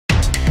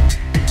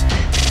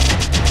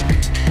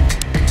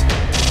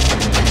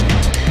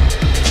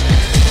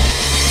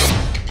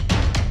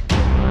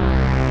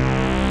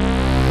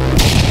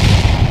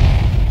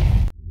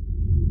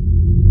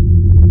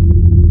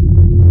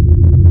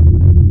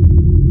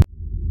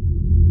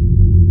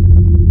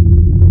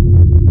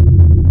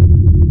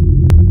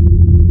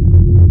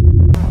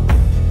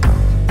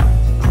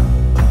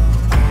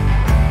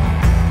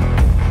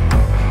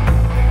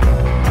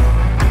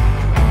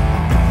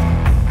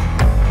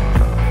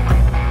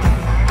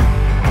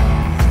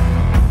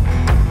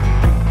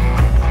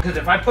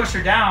I push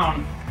her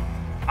down,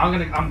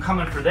 I'm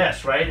coming for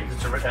this, right? If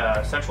it's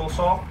a sexual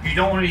assault, you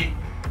don't want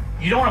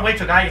to wait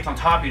till a guy gets on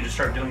top of you to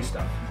start doing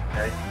stuff.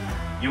 Okay?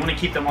 You want to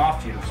keep them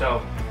off you.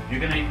 So you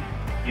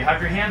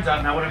have your hands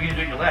up. Now what are you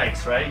gonna do with your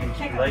legs, right? You can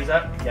keep your legs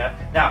up. Yeah.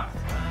 Now,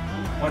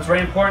 what's very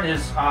important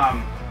is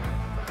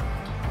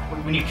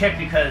when you kick,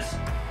 because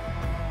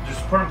there's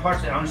important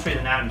parts. I'm gonna show you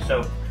the anatomy.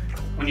 So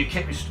when you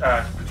kick,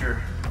 put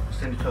your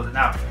extended toes in.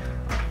 Now,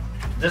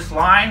 this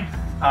line,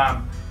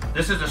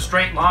 this is a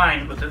straight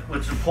line with a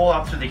pull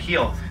up to the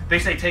heel.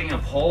 Basically taking a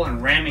pole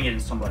and ramming it in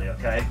somebody,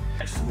 okay?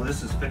 Well,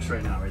 this is fixed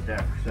right now, right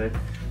there.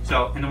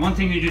 So, and the one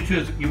thing you do too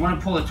is you want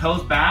to pull the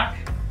toes back.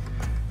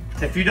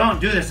 If you don't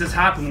do this, this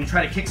happens. When you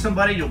try to kick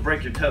somebody, you'll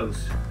break your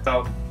toes.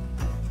 So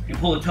you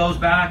pull the toes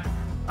back.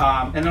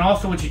 And then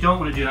also what you don't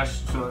want to do,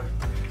 if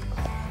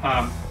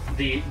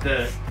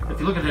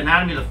you look at the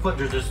anatomy of the foot,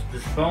 there's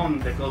this bone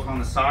that goes on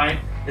the side.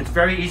 It's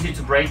very easy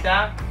to break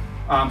that.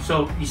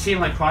 So you see in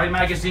like karate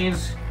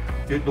magazines,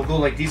 they'll go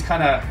like these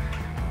kind of,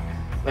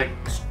 like,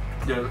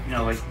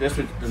 like this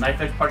with the knife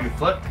edge part of your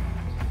foot.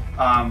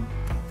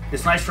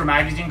 It's nice for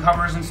magazine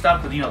covers and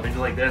stuff, but they do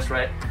like this,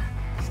 right?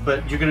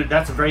 But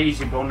that's a very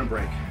easy bone to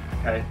break,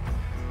 okay?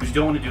 What you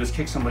don't want to do is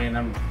kick somebody and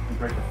then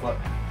break the foot.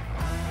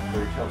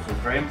 So it's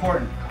very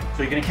important.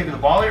 So you're gonna kick with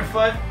the ball of your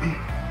foot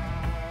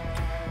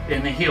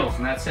in the heels,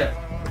 and that's it,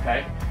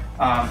 okay?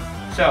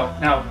 So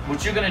now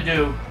what you're gonna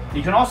do,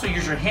 you can also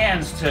use your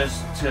hands to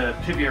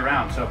pivot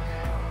around. So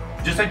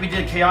just like we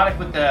did chaotic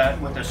with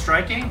the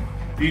striking,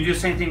 you do the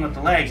same thing with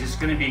the legs. It's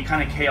going to be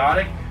kind of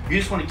chaotic. You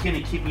just want to kind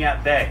of keep me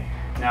at bay.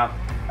 Now,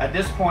 at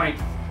this point,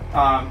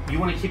 you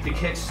want to keep the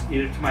kicks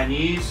either to my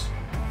knees,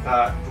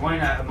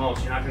 joint at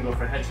most. You're not going to go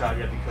for a headshot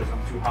yet because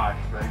I'm too high,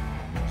 right?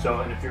 So,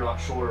 and if you're a lot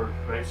shorter,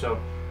 right? So,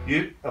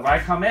 if I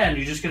come in,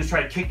 you're just going to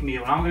try to kick me.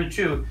 What I'm going to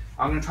do,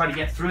 I'm going to try to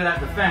get through that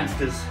defense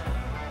because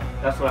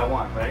that's what I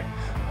want, right?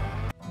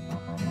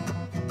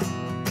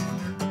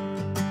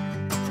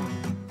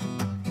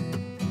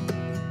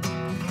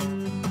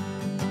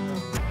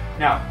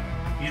 Now,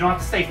 you don't have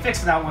to stay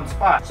fixed in that one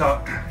spot.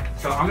 So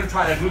I'm gonna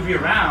try to move you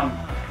around.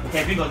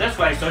 Okay, if you go this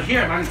way, so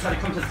here, I'm gonna try to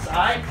come to the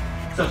side.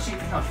 So it's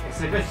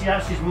good, see how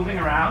she's moving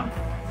around?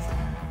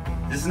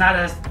 This is not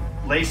a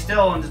lay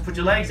still and just put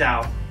your legs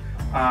out.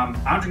 I'm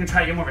just gonna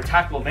try to get more of a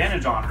tactical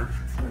advantage on her.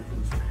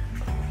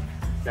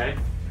 Okay?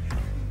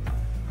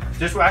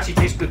 This will actually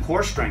takes good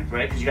core strength,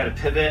 right? Because you gotta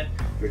pivot,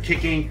 you're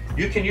kicking.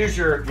 You can use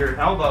your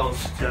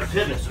elbows to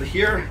pivot. So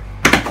here,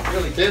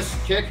 really this,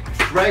 kick,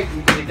 right,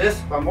 and like this.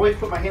 I'm always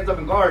putting my hands up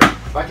in guard.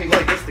 If I can go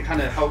like this to kind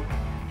of help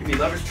give me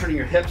leverage, turning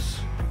your hips.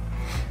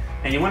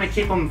 And you want to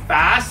keep them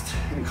fast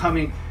and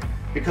coming,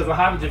 because what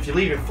happens if you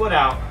leave your foot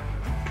out,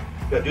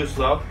 you gotta do it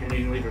slow, and you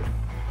can leave your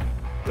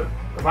foot.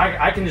 If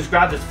I can just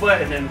grab this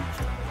foot and then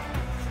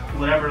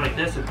whatever, like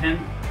this, a pin,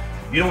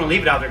 you don't want to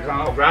leave it out there,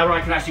 because I'll grab it,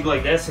 I can actually go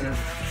like this and then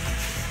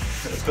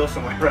let's go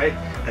somewhere, right?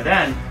 And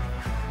then,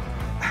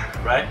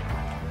 right?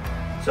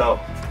 So,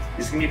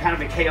 this is going to be kind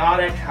of a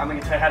chaotic. I'm going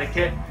to tell you how to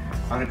kick.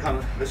 I'm going to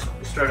come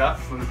straight up.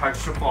 I'm going to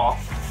practice your fall.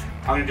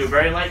 I'm going to do a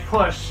very light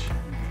push.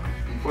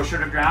 Push her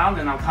to the ground,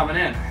 and I'm coming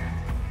in.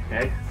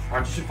 Okay?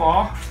 Practice your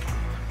fall.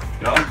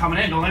 Go, I'm coming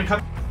in. Don't let me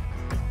come.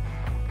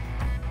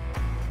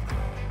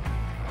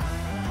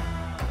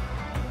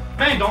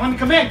 Man, don't let me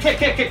come in. Kick,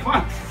 kick, kick. Come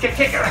on. Kick,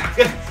 kick.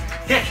 Good.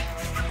 Kick,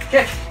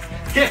 kick,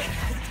 kick.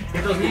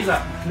 Get those knees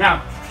up.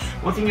 Now,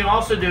 one thing you can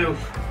also do,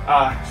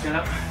 stand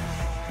up.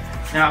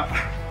 Now,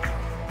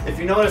 if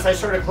you notice, I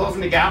started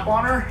closing the gap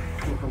on her.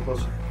 Come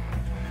closer.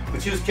 When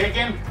she was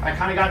kicking, I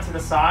kind of got to the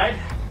side.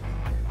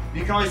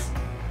 You can always,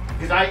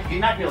 because you're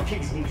not going to be able to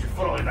kick, you can get your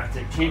foot all the way back to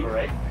the chamber,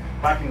 right?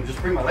 But I can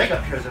just bring my leg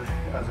up here as a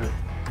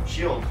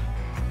shield,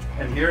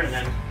 and here, and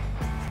then,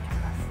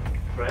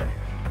 right?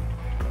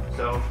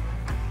 So,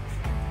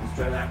 let's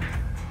try that.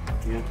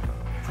 Yeah.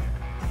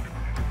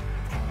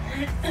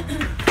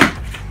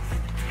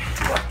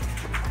 Come on.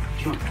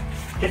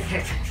 Kick,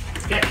 kick,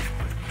 kick.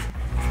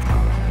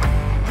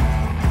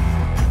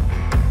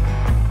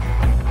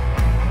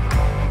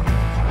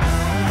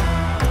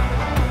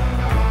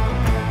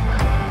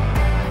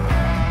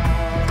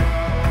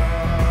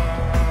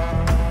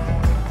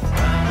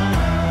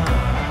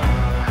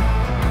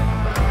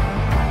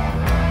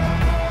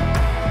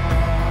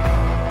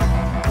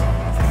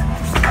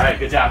 All right,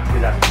 good job,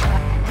 good job.